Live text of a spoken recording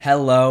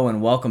Hello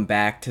and welcome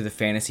back to the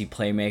Fantasy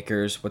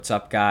Playmakers. What's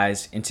up,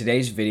 guys? In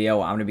today's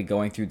video, I'm going to be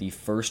going through the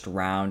first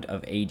round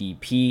of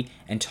ADP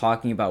and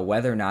talking about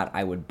whether or not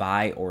I would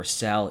buy or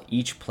sell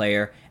each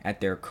player at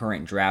their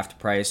current draft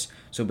price.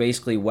 So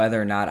basically, whether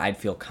or not I'd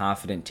feel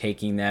confident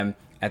taking them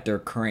at their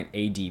current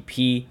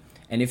ADP.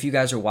 And if you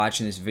guys are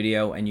watching this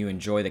video and you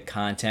enjoy the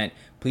content,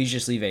 please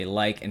just leave a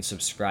like and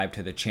subscribe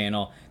to the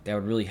channel. That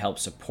would really help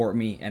support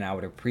me and I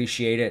would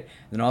appreciate it.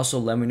 Then also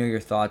let me know your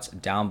thoughts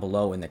down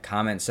below in the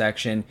comment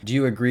section. Do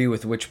you agree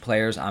with which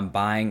players I'm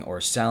buying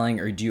or selling,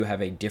 or do you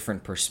have a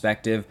different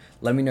perspective?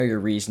 Let me know your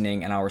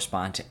reasoning and I'll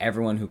respond to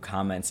everyone who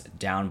comments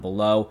down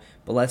below.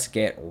 But let's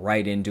get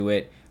right into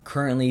it.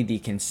 Currently, the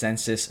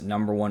consensus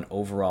number one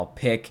overall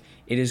pick,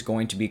 it is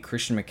going to be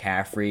Christian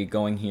McCaffrey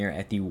going here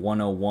at the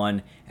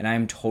 101, and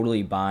I'm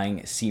totally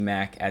buying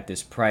C-Mac at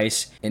this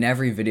price. In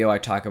every video I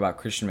talk about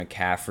Christian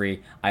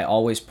McCaffrey, I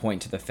always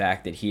point to the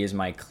fact that he is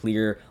my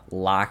clear,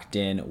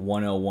 locked-in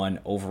 101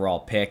 overall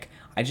pick.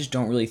 I just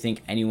don't really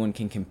think anyone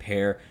can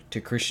compare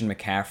to Christian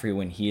McCaffrey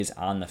when he is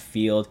on the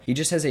field. He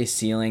just has a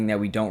ceiling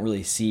that we don't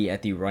really see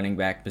at the running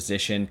back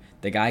position.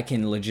 The guy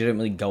can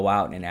legitimately go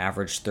out and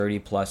average 30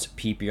 plus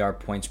PPR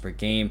points per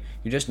game.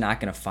 You're just not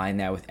going to find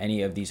that with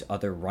any of these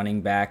other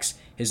running backs.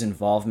 His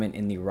involvement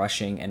in the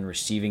rushing and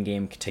receiving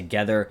game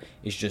together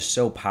is just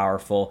so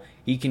powerful.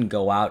 He can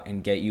go out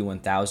and get you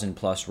 1,000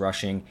 plus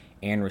rushing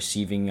and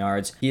receiving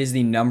yards. He is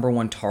the number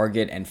one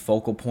target and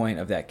focal point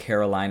of that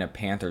Carolina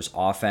Panthers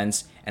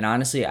offense, and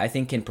honestly, I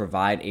think can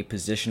provide a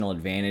positional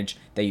advantage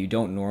that you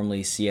don't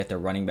normally see at the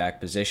running back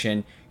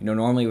position.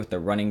 Normally with the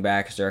running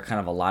backs, there are kind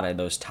of a lot of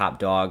those top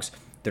dogs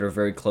that are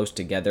very close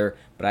together,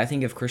 but I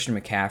think if Christian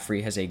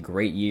McCaffrey has a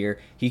great year,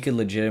 he could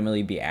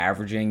legitimately be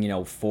averaging,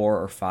 4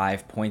 or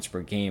 5 points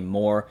per game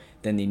more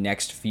than the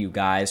next few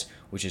guys,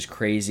 which is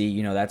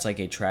crazy. That's like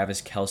a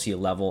Travis Kelce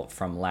level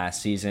from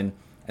last season.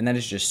 And that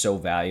is just so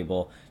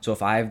valuable. So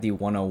if I have the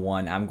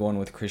 101, I'm going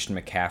with Christian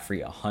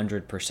McCaffrey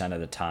 100% of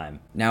the time.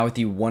 Now with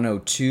the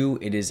 102,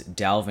 it is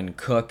Dalvin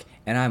Cook,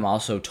 and I'm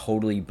also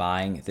totally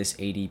buying this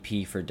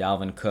ADP for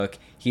Dalvin Cook.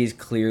 He is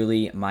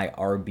clearly my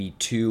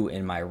RB2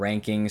 in my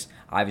rankings,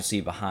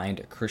 obviously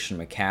behind Christian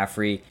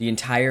McCaffrey. The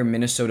entire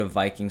Minnesota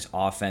Vikings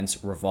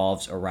offense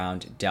revolves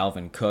around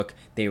Dalvin Cook.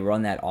 They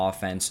run that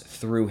offense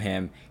through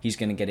him. He's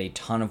going to get a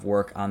ton of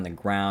work on the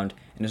ground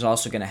and is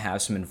also going to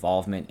have some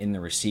involvement in the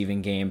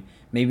receiving game.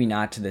 Maybe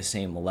not to the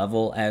same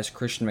level as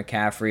Christian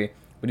McCaffrey,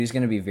 but he's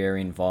going to be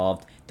very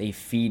involved. They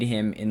feed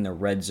him in the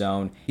red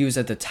zone. He was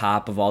at the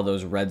top of all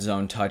those red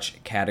zone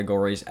touch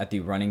categories at the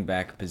running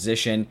back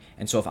position.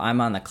 And so if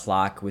I'm on the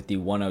clock with the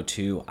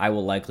 102, I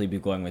will likely be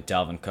going with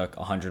Dalvin Cook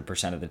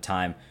 100% of the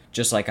time,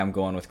 just like I'm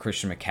going with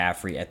Christian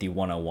McCaffrey at the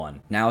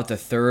 101. Now at the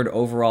third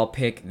overall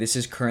pick, this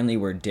is currently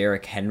where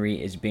Derrick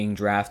Henry is being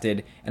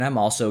drafted, and I'm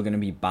also going to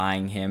be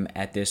buying him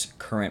at this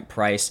current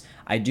price.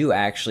 I do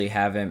actually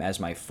have him as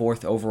my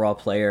fourth overall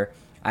player.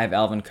 I have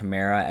Alvin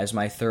Kamara as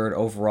my third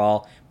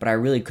overall, but I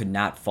really could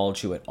not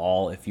fault you at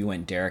all if you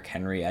went Derrick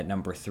Henry at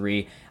number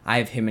 3. I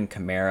have him and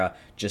Kamara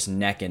just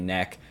neck and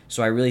neck,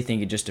 so I really think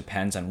it just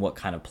depends on what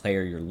kind of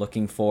player you're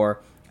looking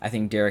for. I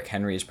think Derrick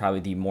Henry is probably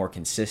the more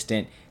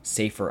consistent,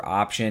 safer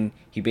option.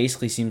 He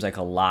basically seems like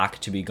a lock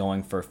to be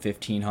going for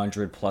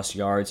 1,500 plus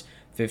yards,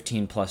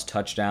 15 plus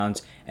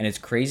touchdowns, and it's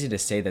crazy to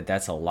say that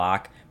that's a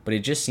lock, but it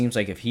just seems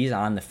like if he's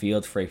on the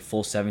field for a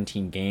full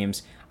 17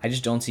 games, I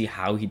just don't see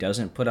how he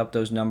doesn't put up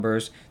those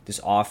numbers.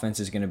 This offense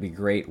is going to be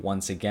great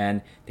once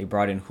again. They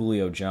brought in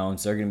Julio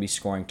Jones. They're going to be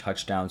scoring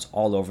touchdowns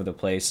all over the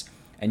place,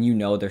 and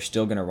they're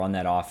still going to run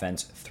that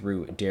offense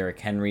through Derrick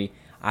Henry.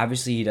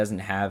 Obviously, he doesn't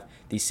have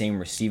the same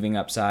receiving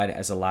upside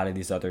as a lot of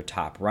these other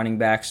top running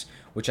backs,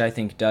 which I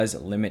think does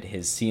limit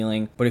his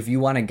ceiling. But if you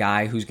want a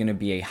guy who's going to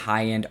be a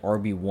high-end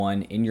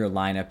RB1 in your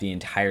lineup the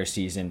entire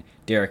season,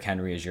 Derrick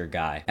Henry is your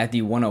guy. At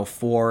the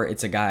 104,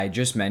 it's a guy I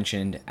just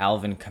mentioned,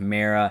 Alvin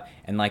Kamara,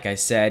 and like I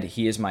said,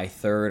 he is my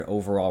third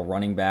overall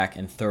running back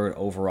and third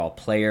overall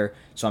player,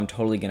 so I'm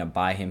totally going to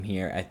buy him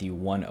here at the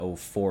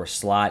 104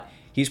 slot.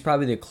 He's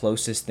probably the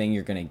closest thing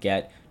you're going to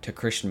get to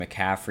Christian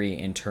McCaffrey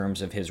in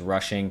terms of his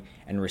rushing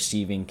and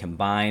receiving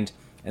combined,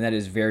 and that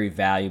is very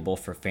valuable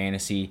for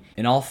fantasy.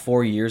 In all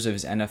 4 years of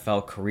his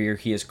NFL career,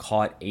 he has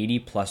caught 80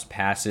 plus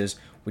passes,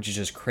 which is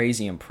just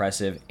crazy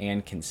impressive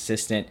and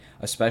consistent,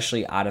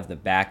 especially out of the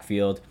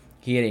backfield.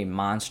 He had a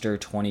monster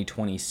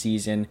 2020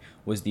 season,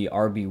 was the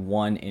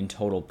RB1 in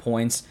total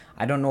points.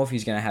 I don't know if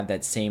he's going to have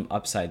that same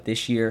upside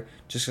this year,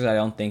 just because I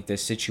don't think the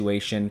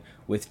situation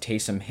with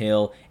Taysom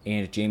Hill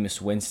and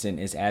Jameis Winston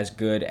is as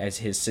good as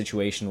his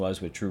situation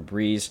was with Drew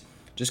Brees,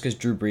 just because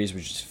Drew Brees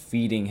was just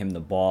feeding him the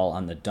ball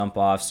on the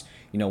dump-offs,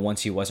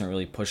 once he wasn't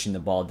really pushing the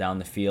ball down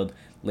the field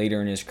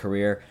later in his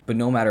career. But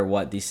no matter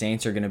what, the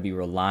Saints are going to be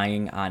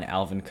relying on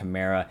Alvin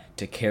Kamara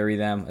to carry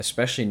them,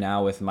 especially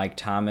now with Mike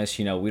Thomas.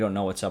 We don't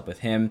know what's up with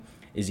him.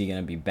 Is he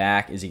going to be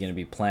back? Is he going to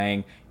be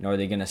playing? Are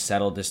they going to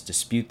settle this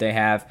dispute they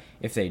have?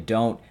 If they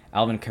don't,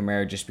 Alvin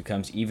Kamara just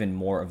becomes even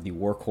more of the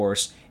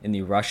workhorse in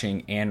the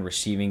rushing and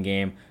receiving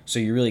game, so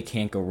you really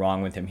can't go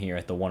wrong with him here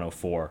at the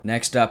 104.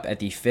 Next up, at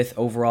the 5th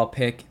overall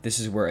pick, this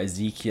is where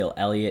Ezekiel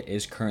Elliott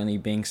is currently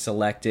being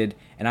selected,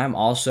 and I'm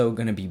also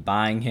going to be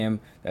buying him.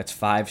 That's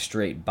 5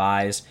 straight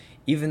buys.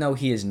 Even though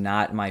he is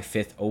not my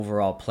 5th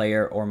overall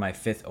player or my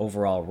 5th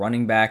overall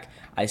running back,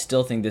 I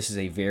still think this is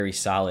a very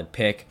solid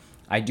pick.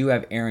 I do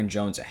have Aaron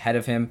Jones ahead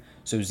of him,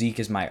 so Zeke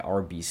is my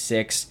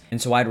RB6,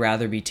 and so I'd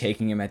rather be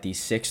taking him at the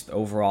 6th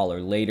overall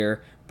or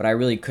later, but I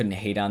really couldn't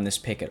hate on this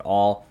pick at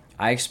all.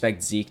 I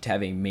expect Zeke to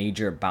have a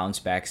major bounce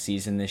back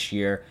season this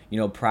year.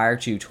 Prior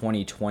to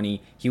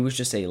 2020, he was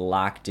just a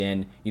locked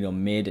in,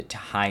 mid to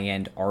high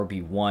end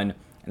RB1,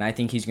 and I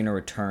think he's going to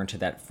return to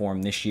that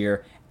form this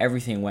year.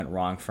 Everything went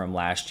wrong from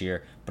last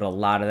year, but a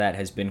lot of that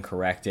has been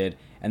corrected.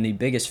 And the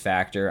biggest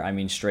factor,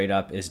 straight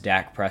up, is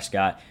Dak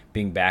Prescott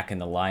being back in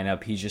the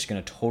lineup. He's just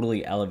going to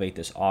totally elevate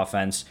this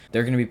offense.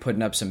 They're going to be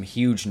putting up some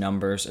huge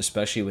numbers,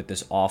 especially with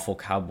this awful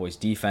Cowboys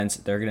defense.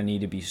 They're going to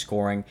need to be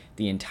scoring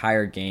the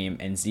entire game,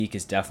 and Zeke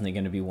is definitely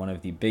going to be one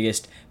of the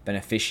biggest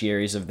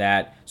beneficiaries of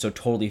that, so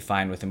totally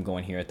fine with him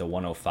going here at the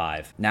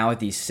 105. Now at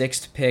the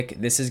 6th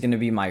pick, this is going to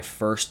be my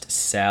first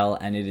sell,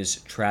 and it is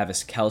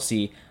Travis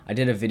Kelce. I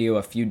did a video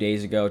a few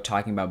days ago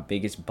talking about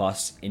biggest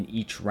busts in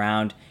each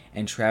round,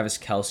 and Travis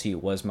Kelce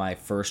was my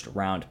first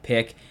round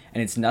pick.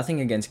 And it's nothing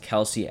against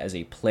Kelce as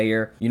a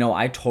player.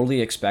 I totally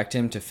expect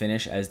him to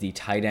finish as the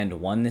tight end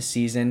 1 this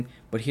season,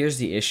 but here's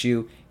the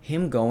issue.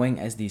 Him going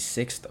as the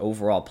 6th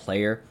overall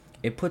player,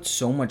 it puts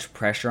so much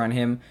pressure on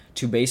him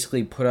to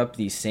basically put up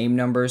the same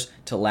numbers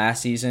to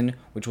last season,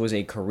 which was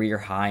a career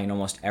high in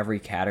almost every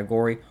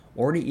category,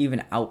 or to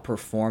even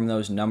outperform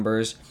those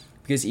numbers.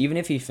 Because even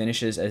if he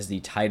finishes as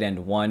the tight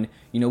end 1,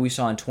 we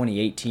saw in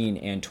 2018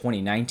 and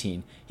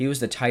 2019, he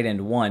was the tight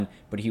end 1,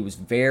 but he was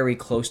very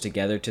close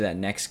together to that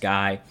next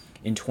guy.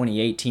 In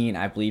 2018,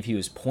 I believe he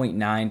was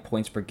 0.9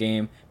 points per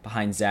game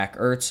behind Zach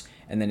Ertz,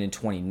 and then in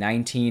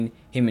 2019,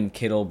 him and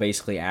Kittle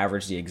basically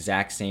averaged the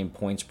exact same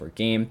points per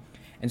game.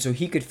 And so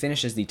he could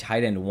finish as the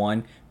tight end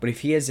 1, but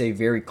if he has a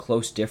very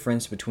close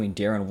difference between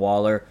Darren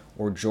Waller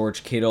or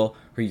George Kittle,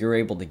 who you're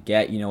able to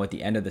get, at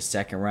the end of the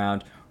 2nd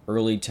round,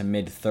 early to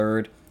mid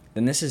 3rd,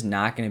 then this is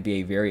not going to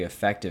be a very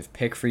effective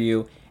pick for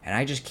you, and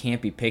I just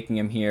can't be picking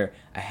him here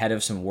ahead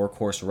of some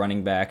workhorse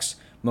running backs,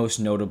 most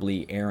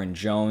notably Aaron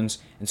Jones.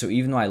 And so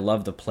even though I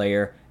love the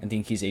player and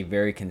think he's a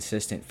very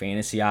consistent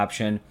fantasy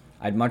option,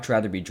 I'd much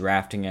rather be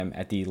drafting him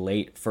at the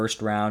late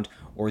 1st round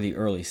or the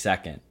early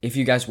 2nd. If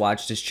you guys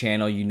watch this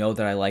channel, you know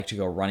that I like to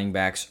go running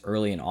backs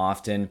early and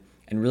often.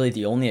 And really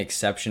the only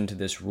exception to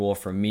this rule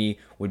for me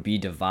would be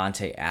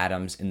Davante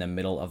Adams in the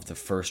middle of the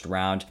 1st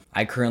round.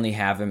 I currently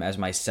have him as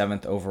my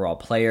 7th overall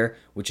player,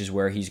 which is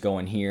where he's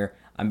going here.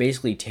 I'm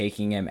basically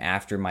taking him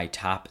after my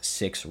top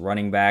 6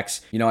 running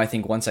backs. I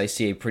think once I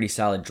see a pretty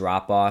solid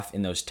drop off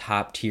in those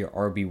top tier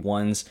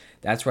RB1s,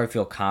 that's where I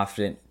feel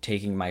confident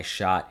taking my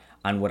shot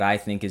on what I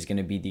think is going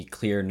to be the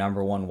clear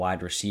number 1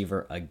 wide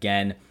receiver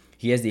again.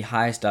 He has the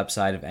highest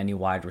upside of any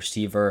wide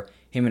receiver.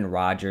 Him and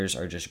Rodgers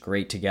are just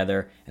great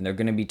together, and they're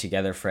going to be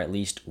together for at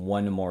least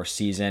one more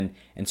season,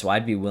 and so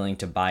I'd be willing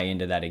to buy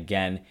into that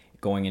again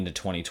going into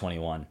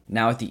 2021.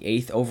 Now at the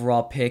 8th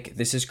overall pick,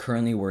 this is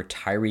currently where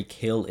Tyreek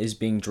Hill is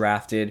being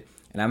drafted,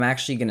 and I'm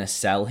actually going to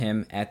sell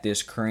him at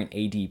this current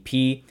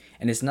ADP,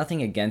 and it's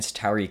nothing against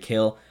Tyreek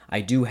Hill. I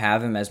do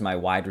have him as my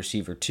wide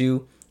receiver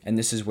 2, and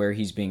this is where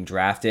he's being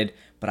drafted,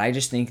 but I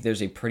just think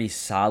there's a pretty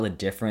solid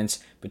difference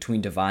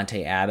between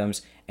Davante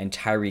Adams and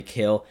Tyreek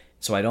Hill,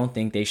 so I don't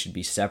think they should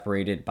be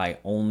separated by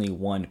only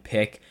one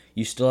pick.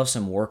 You still have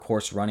some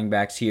workhorse running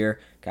backs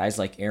here, guys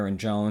like Aaron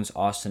Jones,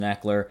 Austin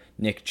Eckler,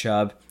 Nick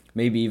Chubb,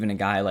 maybe even a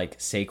guy like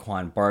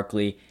Saquon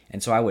Barkley,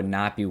 and so I would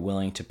not be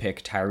willing to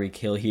pick Tyreek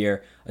Hill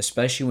here,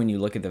 especially when you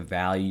look at the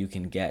value you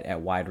can get at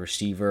wide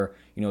receiver,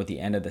 at the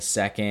end of the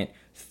 2nd,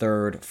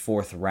 3rd,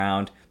 4th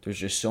round. There's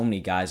just so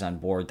many guys on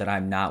board that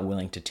I'm not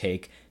willing to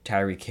take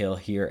Tyreek Hill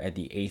here at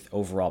the 8th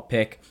overall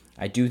pick.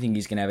 I do think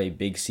he's going to have a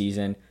big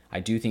season. I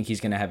do think he's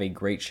going to have a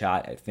great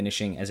shot at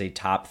finishing as a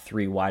top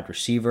 3 wide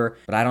receiver,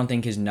 but I don't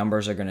think his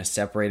numbers are going to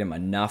separate him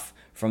enough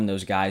from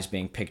those guys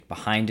being picked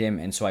behind him,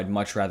 and so I'd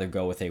much rather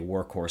go with a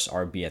workhorse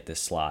RB at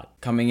this slot.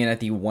 Coming in at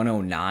the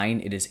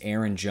 109, it is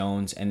Aaron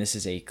Jones, and this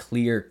is a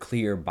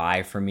clear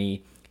buy for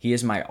me. He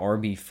is my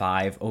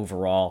RB5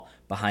 overall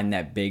behind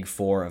that big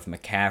 4 of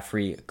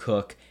McCaffrey,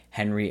 Cook,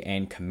 Henry,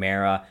 and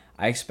Kamara.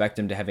 I expect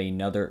him to have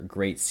another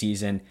great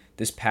season.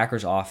 This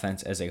Packers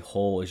offense as a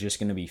whole is just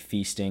going to be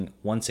feasting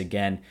once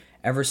again.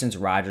 Ever since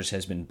Rodgers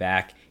has been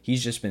back,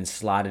 he's just been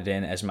slotted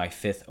in as my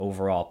 5th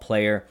overall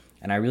player,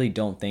 and I really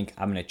don't think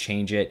I'm going to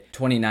change it.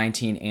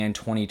 2019 and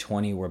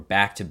 2020 were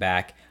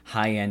back-to-back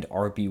high-end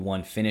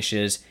RB1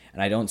 finishes,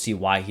 and I don't see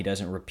why he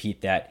doesn't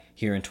repeat that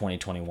here in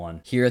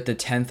 2021. Here at the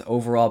 10th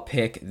overall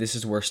pick, this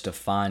is where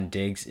Stephon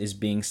Diggs is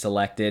being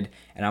selected,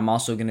 and I'm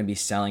also going to be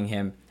selling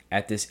him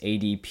at this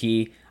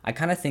ADP. I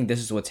kind of think this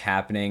is what's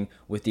happening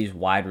with these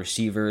wide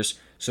receivers.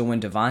 So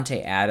when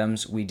Devontae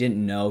Adams, we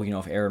didn't know,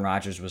 if Aaron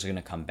Rodgers was going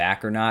to come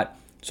back or not.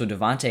 So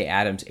Devontae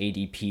Adams'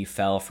 ADP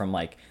fell from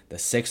like the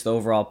 6th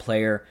overall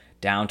player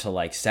down to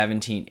like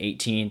 17,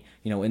 18,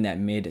 in that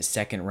mid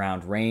second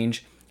round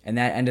range. And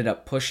that ended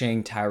up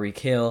pushing Tyreek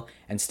Hill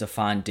and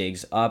Stephon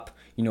Diggs up.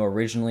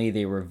 Originally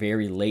they were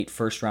very late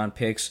first round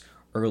picks,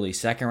 early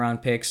second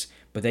round picks,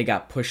 but they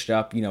got pushed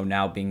up,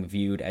 now being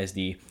viewed as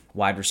the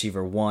wide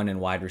receiver 1 and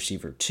wide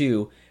receiver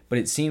 2. But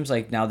it seems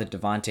like now that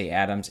Devontae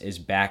Adams is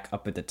back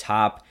up at the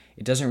top,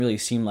 it doesn't really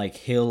seem like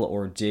Hill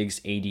or Diggs'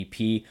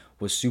 ADP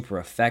was super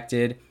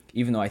affected,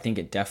 even though I think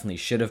it definitely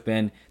should have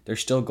been. They're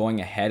still going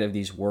ahead of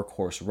these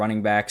workhorse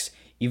running backs,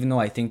 even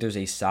though I think there's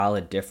a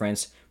solid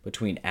difference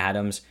between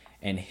Adams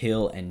and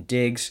Hill and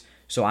Diggs.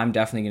 So I'm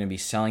definitely going to be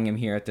selling him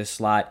here at this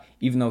slot,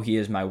 even though he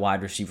is my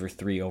wide receiver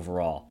 3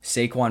 overall.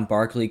 Saquon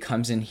Barkley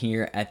comes in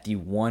here at the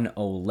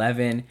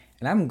 111,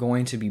 and I'm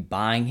going to be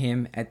buying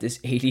him at this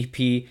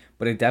ADP,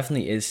 but it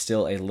definitely is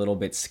still a little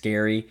bit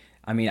scary.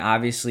 I mean,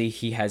 obviously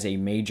he has a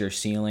major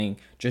ceiling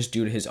just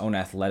due to his own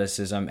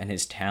athleticism and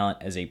his talent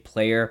as a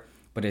player,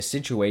 but his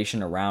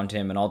situation around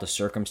him and all the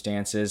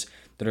circumstances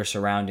that are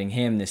surrounding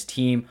him, this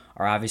team,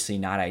 are obviously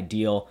not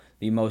ideal.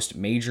 The most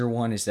major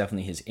one is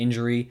definitely his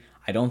injury.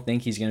 I don't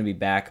think he's going to be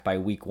back by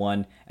week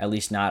 1, at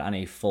least not on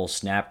a full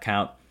snap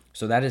count.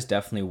 So that is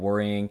definitely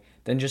worrying.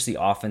 Then just the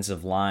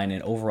offensive line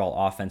and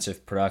overall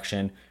offensive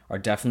production are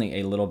definitely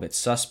a little bit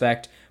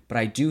suspect. But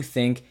I do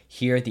think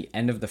here at the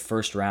end of the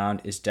first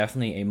round is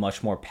definitely a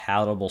much more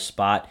palatable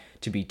spot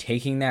to be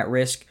taking that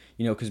risk.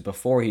 Because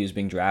before he was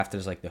being drafted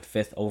as like the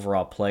 5th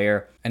overall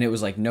player, and it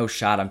was like no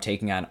shot I'm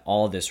taking on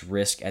all this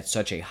risk at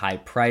such a high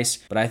price.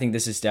 But I think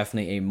this is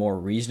definitely a more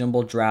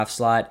reasonable draft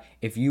slot.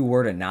 If you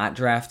were to not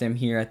draft him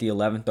here at the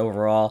 11th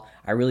overall,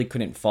 I really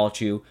couldn't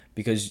fault you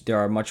because there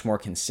are much more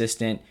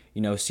consistent,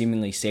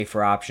 seemingly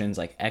safer options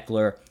like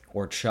Eckler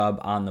or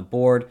Chubb on the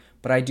board.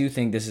 But I do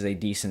think this is a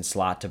decent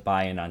slot to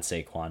buy in on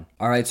Saquon.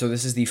 All right, so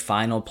this is the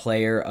final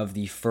player of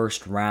the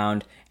first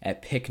round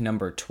at pick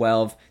number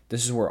 12.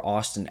 This is where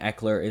Austin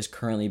Eckler is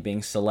currently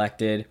being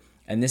selected,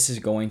 and this is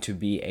going to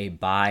be a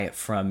buy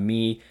from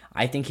me.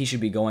 I think he should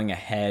be going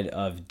ahead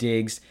of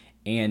Diggs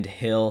and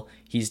Hill.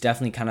 He's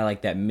definitely kind of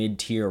like that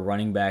mid-tier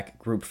running back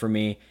group for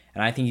me,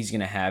 and I think he's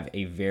going to have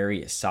a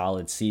very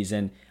solid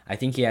season. I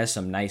think he has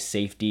some nice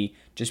safety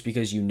just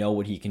because you know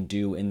what he can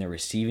do in the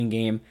receiving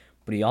game,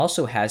 but he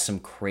also has some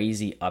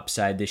crazy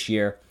upside this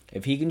year.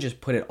 If he can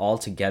just put it all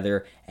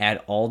together,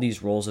 add all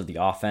these roles of the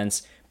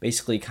offense,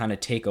 basically kind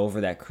of take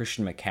over that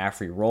Christian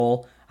McCaffrey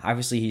role.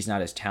 Obviously, he's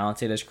not as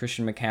talented as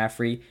Christian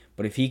McCaffrey,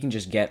 but if he can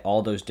just get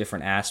all those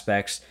different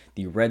aspects,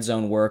 the red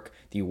zone work,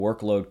 the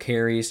workload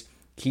carries,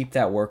 keep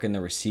that work in the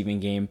receiving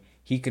game,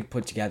 he could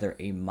put together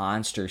a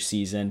monster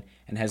season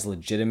and has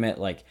legitimate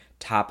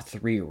top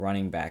 3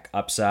 running back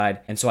upside.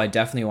 And so I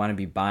definitely want to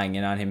be buying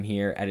in on him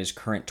here at his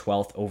current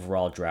 12th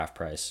overall draft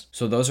price.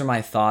 So those are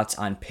my thoughts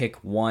on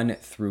pick 1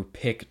 through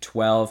pick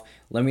 12.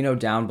 Let me know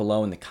down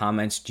below in the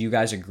comments, do you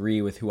guys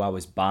agree with who I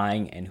was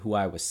buying and who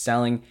I was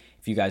selling?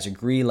 If you guys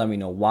agree, let me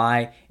know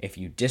why. If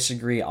you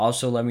disagree,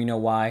 also let me know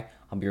why.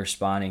 I'll be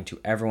responding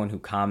to everyone who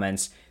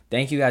comments.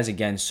 Thank you guys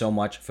again so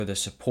much for the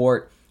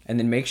support. And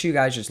then make sure you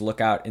guys just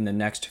look out in the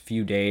next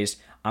few days.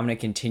 I'm going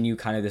to continue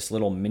kind of this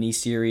little mini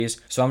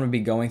series. So I'm going to be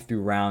going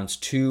through rounds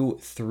 2,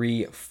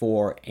 3,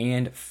 4,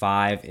 and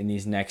 5 in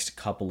these next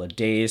couple of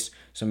days.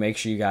 So make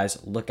sure you guys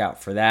look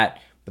out for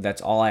that. But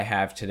that's all I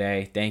have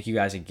today. Thank you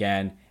guys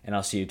again, and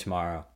I'll see you tomorrow.